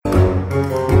Hey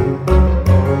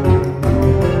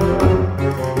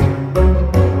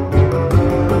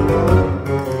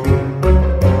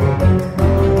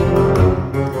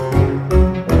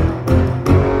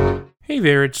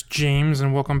there, it's James,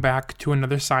 and welcome back to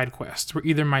another side quest, where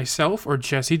either myself or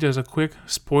Jesse does a quick,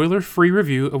 spoiler-free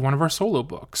review of one of our solo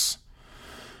books.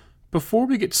 Before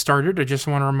we get started, I just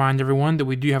want to remind everyone that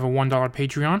we do have a $1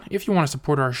 Patreon if you want to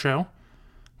support our show.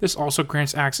 This also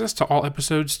grants access to all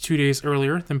episodes 2 days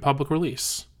earlier than public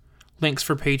release. Links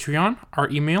for Patreon, our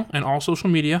email, and all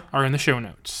social media are in the show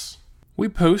notes. We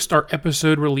post our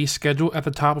episode release schedule at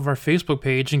the top of our Facebook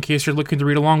page in case you're looking to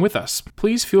read along with us.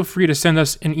 Please feel free to send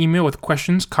us an email with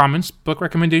questions, comments, book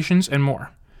recommendations, and more.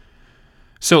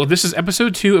 So this is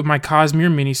episode 2 of my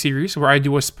Cosmere miniseries, where I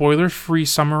do a spoiler-free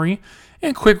summary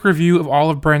and quick review of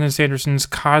all of Brandon Sanderson's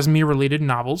Cosmere-related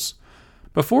novels.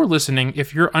 Before listening,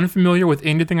 if you're unfamiliar with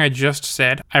anything I just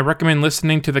said, I recommend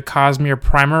listening to the Cosmere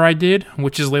primer I did,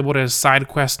 which is labeled as Side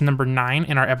Quest number 9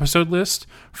 in our episode list,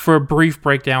 for a brief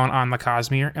breakdown on the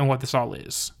Cosmere and what this all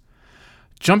is.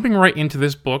 Jumping right into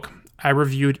this book, I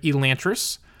reviewed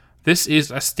Elantris. This is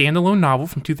a standalone novel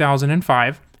from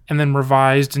 2005, and then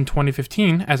revised in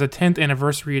 2015 as a 10th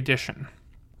anniversary edition.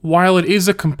 While it is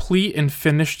a complete and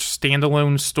finished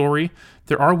standalone story,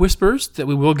 there are whispers that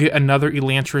we will get another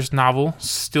Elantris novel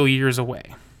still years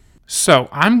away. So,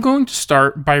 I'm going to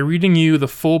start by reading you the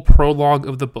full prologue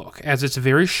of the book, as it's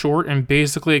very short and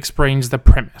basically explains the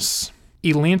premise.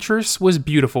 Elantris was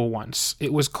beautiful once.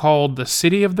 It was called the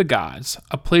City of the Gods,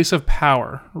 a place of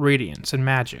power, radiance, and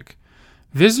magic.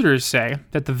 Visitors say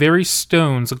that the very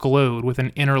stones glowed with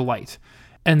an inner light,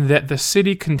 and that the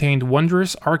city contained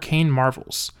wondrous arcane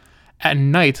marvels. At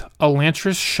night,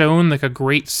 Elantris shone like a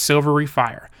great silvery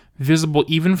fire, visible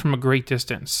even from a great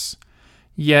distance.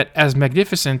 Yet, as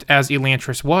magnificent as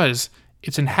Elantris was,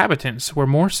 its inhabitants were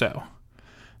more so.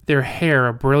 Their hair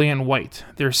a brilliant white,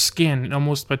 their skin an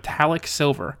almost metallic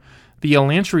silver, the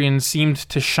Elantrians seemed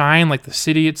to shine like the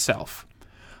city itself.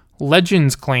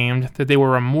 Legends claimed that they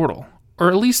were immortal, or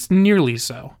at least nearly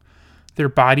so. Their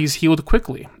bodies healed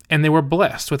quickly, and they were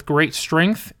blessed with great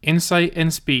strength, insight,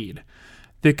 and speed.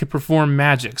 They could perform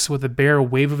magics with a bare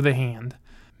wave of the hand.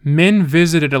 Men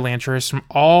visited Elantris from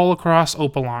all across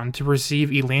Opalon to receive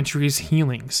Elantris'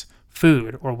 healings,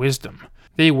 food, or wisdom.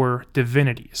 They were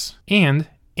divinities, and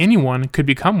anyone could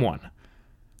become one.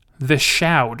 The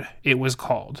Shroud, it was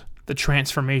called, the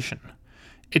transformation.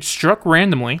 It struck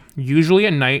randomly, usually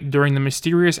at night during the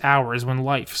mysterious hours when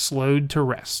life slowed to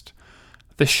rest.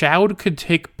 The Shroud could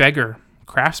take beggar,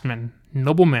 craftsman,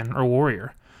 nobleman, or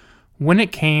warrior. When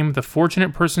it came, the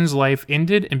fortunate person's life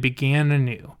ended and began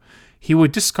anew. He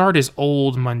would discard his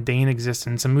old, mundane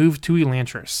existence and move to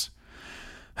Elantris.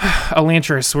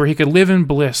 Elantris, where he could live in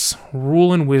bliss,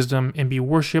 rule in wisdom, and be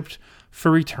worshipped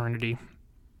for eternity.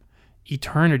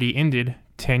 Eternity ended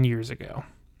 10 years ago.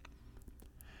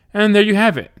 And there you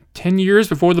have it. 10 years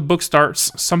before the book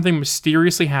starts, something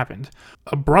mysteriously happened.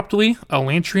 Abruptly,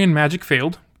 Elantrian magic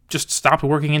failed, just stopped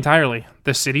working entirely.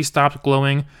 The city stopped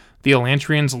glowing, the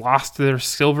Elantrians lost their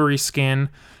silvery skin,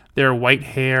 their white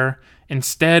hair.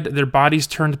 Instead, their bodies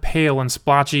turned pale and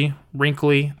splotchy,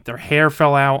 wrinkly, their hair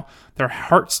fell out, their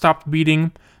heart stopped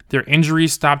beating, their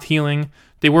injuries stopped healing.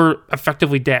 They were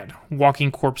effectively dead,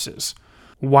 walking corpses.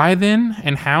 Why then,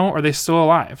 and how are they still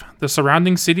alive? The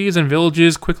surrounding cities and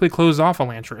villages quickly closed off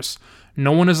Elantris.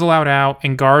 No one is allowed out,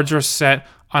 and guards are set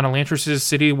on Elantris'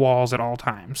 city walls at all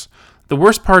times. The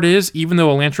worst part is, even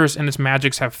though Elantris and its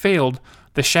magics have failed,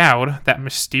 the Shroud, that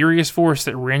mysterious force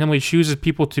that randomly chooses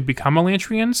people to become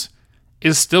Elantrians,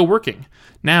 is still working.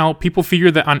 Now, people figure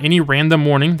that on any random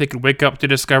morning, they could wake up to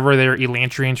discover their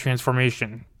Elantrian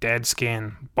transformation, dead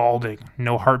skin, balding,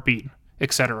 no heartbeat,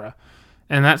 etc.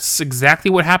 And that's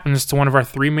exactly what happens to one of our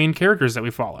 3 main characters that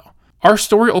we follow. Our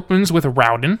story opens with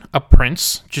Rowden, a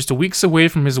prince, just weeks away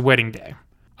from his wedding day.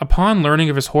 Upon learning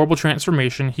of his horrible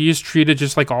transformation, he is treated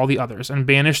just like all the others and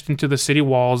banished into the city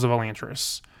walls of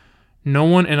Elantris. No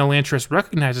one in Elantris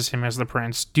recognizes him as the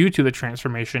prince due to the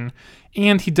transformation,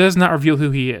 and he does not reveal who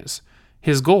he is.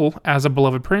 His goal, as a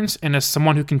beloved prince and as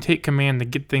someone who can take command to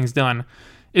get things done,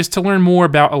 is to learn more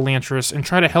about Elantris and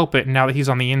try to help it now that he's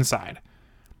on the inside.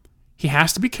 He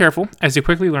has to be careful, as he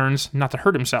quickly learns not to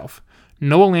hurt himself.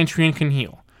 No Elantrian can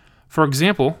heal. For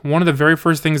example, one of the very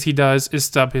first things he does is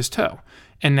stub his toe,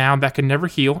 and now that can never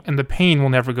heal and the pain will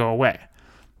never go away.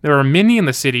 There are many in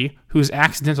the city whose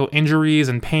accidental injuries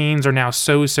and pains are now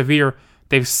so severe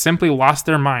they've simply lost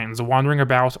their minds, wandering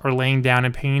about or laying down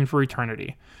in pain for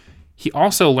eternity. He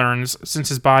also learns, since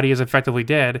his body is effectively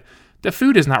dead, that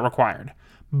food is not required.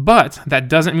 But that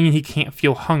doesn't mean he can't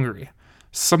feel hungry,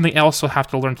 something else he'll have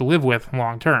to learn to live with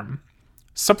long term.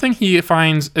 Something he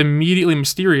finds immediately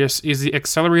mysterious is the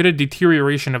accelerated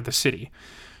deterioration of the city.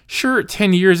 Sure,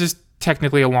 10 years is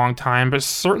technically a long time, but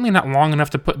certainly not long enough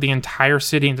to put the entire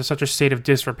city into such a state of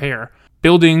disrepair.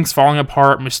 Buildings falling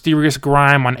apart, mysterious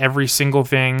grime on every single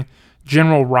thing,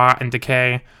 general rot and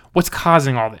decay. What's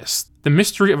causing all this? The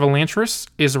mystery of Elantris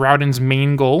is Rowden's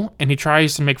main goal, and he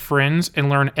tries to make friends and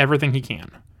learn everything he can.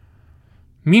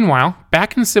 Meanwhile,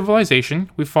 back in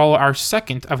Civilization, we follow our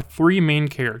second of 3 main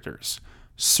characters,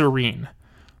 Serene,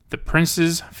 the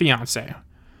prince's fiancée.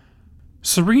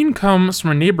 Serene comes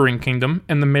from a neighboring kingdom,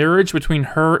 and the marriage between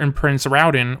her and Prince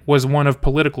Rowden was one of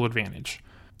political advantage,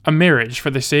 a marriage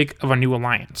for the sake of a new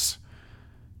alliance.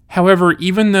 However,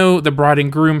 even though the bride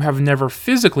and groom have never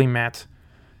physically met,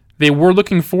 they were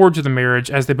looking forward to the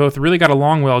marriage as they both really got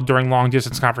along well during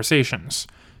long-distance conversations.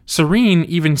 Serene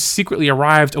even secretly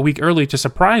arrived a week early to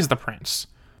surprise the prince.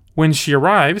 When she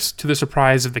arrives, to the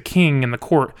surprise of the king and the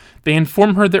court, they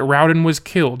inform her that Rowden was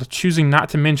killed, choosing not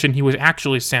to mention he was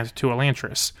actually sent to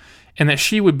Elantris, and that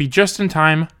she would be just in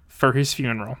time for his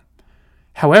funeral.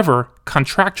 However,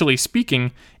 contractually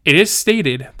speaking, it is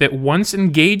stated that once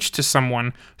engaged to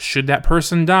someone, should that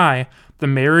person die, the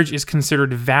marriage is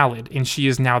considered valid and she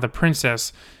is now the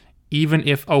princess, even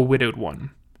if a widowed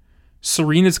one.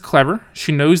 Serene is clever.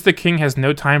 She knows the king has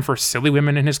no time for silly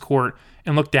women in his court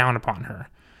and look down upon her.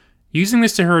 Using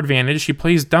this to her advantage, she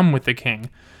plays dumb with the king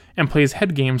and plays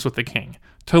head games with the king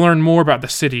to learn more about the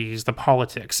cities, the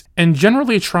politics, and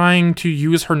generally trying to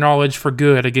use her knowledge for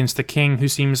good against the king who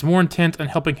seems more intent on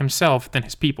helping himself than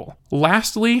his people.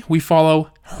 Lastly, we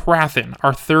follow Hrathen,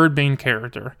 our third main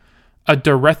character, a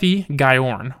Dorethi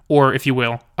Gaiorn, or if you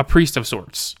will, a priest of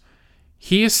sorts.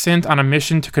 He is sent on a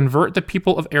mission to convert the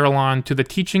people of Erelon to the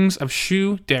teachings of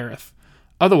Shu Dareth.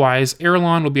 Otherwise,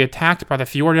 Erelon will be attacked by the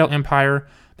Fjordale Empire,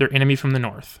 their enemy from the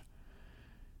north.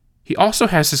 He also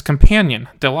has his companion,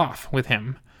 Delaf, with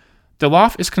him.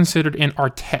 Delaf is considered an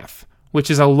Arteth, which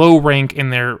is a low rank in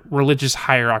their religious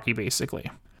hierarchy,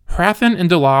 basically. Hrathen and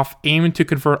Delaf aim to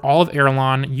convert all of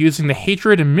Erelon using the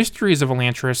hatred and mysteries of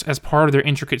Elantris as part of their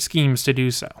intricate schemes to do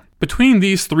so. Between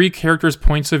these 3 characters'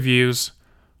 points of views,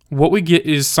 what we get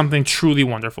is something truly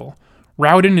wonderful.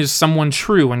 Rowden is someone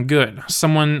true and good,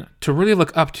 someone to really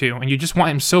look up to, and you just want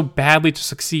him so badly to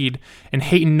succeed, and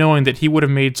hate knowing that he would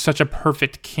have made such a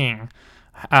perfect king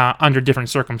under different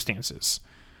circumstances.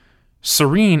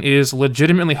 Serene is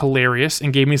legitimately hilarious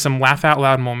and gave me some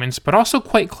laugh-out-loud moments, but also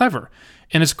quite clever,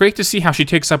 and it's great to see how she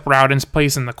takes up Rowden's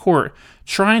place in the court,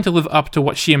 trying to live up to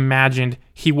what she imagined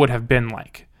he would have been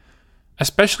like.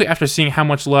 Especially after seeing how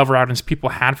much love Rowden's people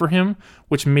had for him,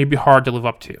 which may be hard to live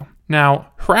up to.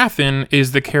 Now, Hrathen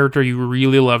is the character you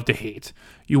really love to hate.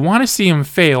 You want to see him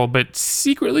fail, but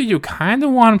secretly you kind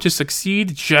of want him to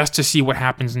succeed just to see what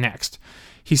happens next.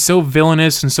 He's so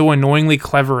villainous and so annoyingly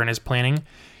clever in his planning.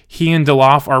 He and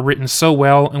Delaf are written so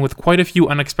well, and with quite a few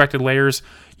unexpected layers,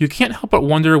 you can't help but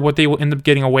wonder what they will end up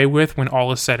getting away with when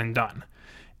all is said and done.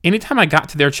 Anytime I got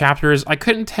to their chapters, I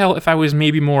couldn't tell if I was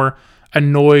maybe more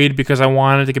annoyed because I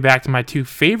wanted to get back to my 2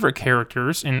 favorite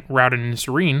characters in Rowden and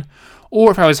Serene,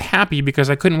 or if I was happy because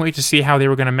I couldn't wait to see how they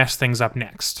were going to mess things up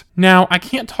next. Now, I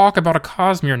can't talk about a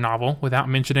Cosmere novel without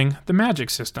mentioning the magic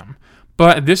system,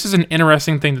 but this is an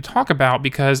interesting thing to talk about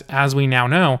because, as we now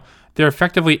know, there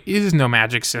effectively is no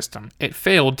magic system. It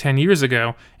failed 10 years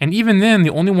ago, and even then, the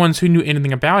only ones who knew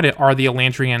anything about it are the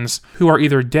Elantrians, who are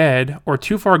either dead or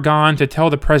too far gone to tell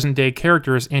the present-day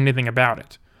characters anything about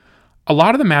it. A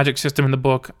lot of the magic system in the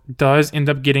book does end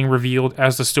up getting revealed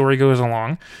as the story goes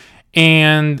along,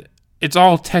 and it's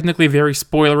all technically very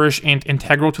spoilerish and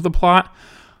integral to the plot,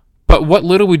 but what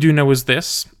little we do know is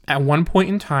this. At one point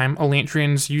in time,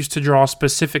 Elantrians used to draw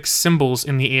specific symbols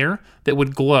in the air that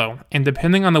would glow, and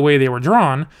depending on the way they were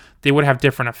drawn, they would have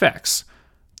different effects.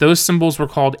 Those symbols were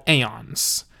called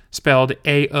aeons, spelled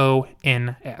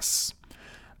A-O-N-S.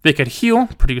 They could heal,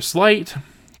 produce light,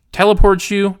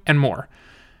 teleport you, and more.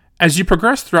 As you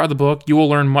progress throughout the book, you will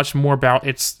learn much more about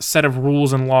its set of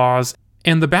rules and laws,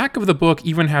 and the back of the book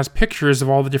even has pictures of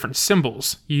all the different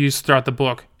symbols used throughout the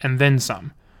book, and then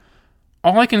some.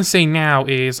 All I can say now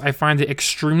is I find it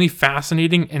extremely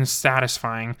fascinating and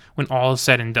satisfying when all is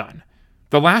said and done.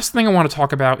 The last thing I want to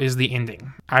talk about is the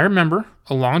ending. I remember,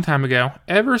 a long time ago,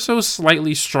 ever so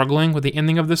slightly struggling with the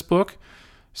ending of this book.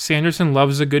 Sanderson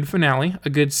loves a good finale,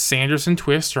 a good Sanderson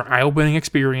twist or eye-opening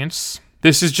experience.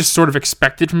 This is just sort of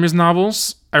expected from his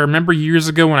novels. I remember years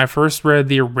ago when I first read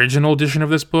the original edition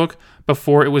of this book,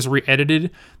 before it was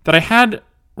re-edited, that I had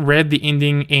read the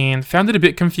ending and found it a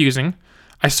bit confusing.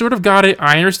 I sort of got it.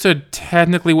 I understood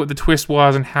technically what the twist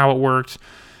was and how it worked,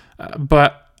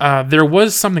 but there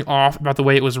was something off about the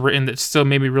way it was written that still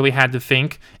made me really had to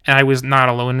think, and I was not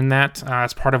alone in that.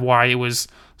 That's part of why it was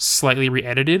slightly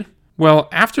re-edited. Well,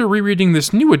 after rereading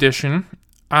this new edition,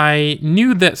 I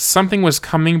knew that something was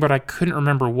coming, but I couldn't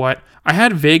remember what. I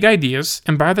had vague ideas,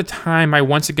 and by the time I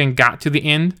once again got to the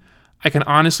end, I can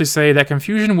honestly say that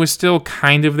confusion was still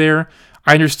kind of there.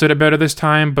 I understood it better this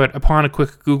time, but upon a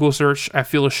quick Google search, I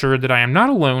feel assured that I am not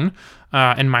alone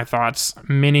in my thoughts.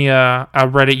 Many a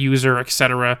Reddit user,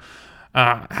 etc.,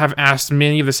 have asked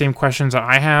many of the same questions that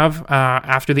I have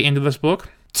after the end of this book.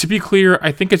 To be clear,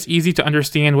 I think it's easy to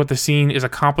understand what the scene is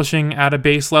accomplishing at a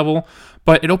base level,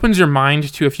 but it opens your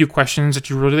mind to a few questions that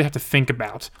you really have to think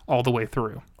about all the way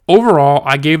through. Overall,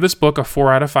 I gave this book a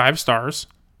 4 out of 5 stars.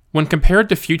 When compared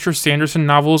to future Sanderson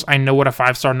novels, I know what a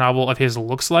 5-star novel of his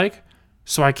looks like,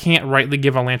 so I can't rightly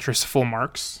give Elantris full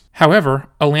marks. However,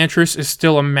 Elantris is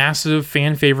still a massive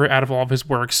fan favorite out of all of his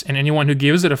works, and anyone who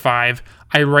gives it a 5,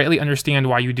 I rightly understand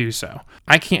why you do so.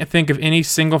 I can't think of any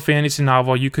single fantasy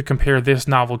novel you could compare this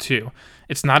novel to.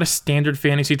 It's not a standard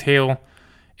fantasy tale.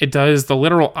 It does the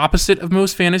literal opposite of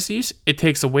most fantasies. It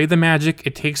takes away the magic,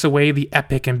 it takes away the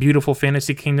epic and beautiful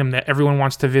fantasy kingdom that everyone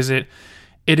wants to visit.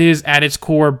 It is, at its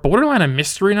core, borderline a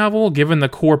mystery novel, given the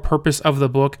core purpose of the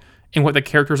book and what the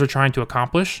characters are trying to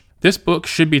accomplish. This book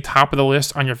should be top of the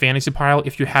list on your fantasy pile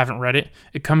if you haven't read it.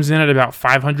 It comes in at about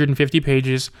 550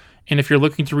 pages, and if you're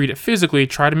looking to read it physically,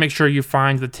 try to make sure you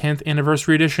find the 10th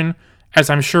anniversary edition, as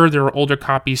I'm sure there are older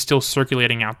copies still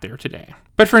circulating out there today.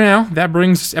 But for now, that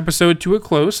brings this episode to a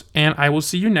close, and I will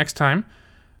see you next time.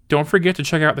 Don't forget to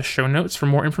check out the show notes for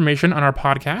more information on our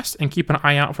podcast, and keep an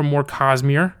eye out for more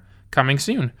Cosmere coming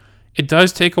soon. It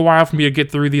does take a while for me to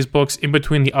get through these books in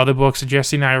between the other books that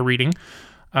Jesse and I are reading.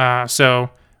 So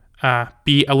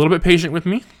be a little bit patient with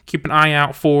me. Keep an eye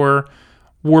out for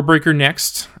Warbreaker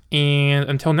next. And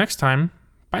until next time,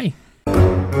 bye.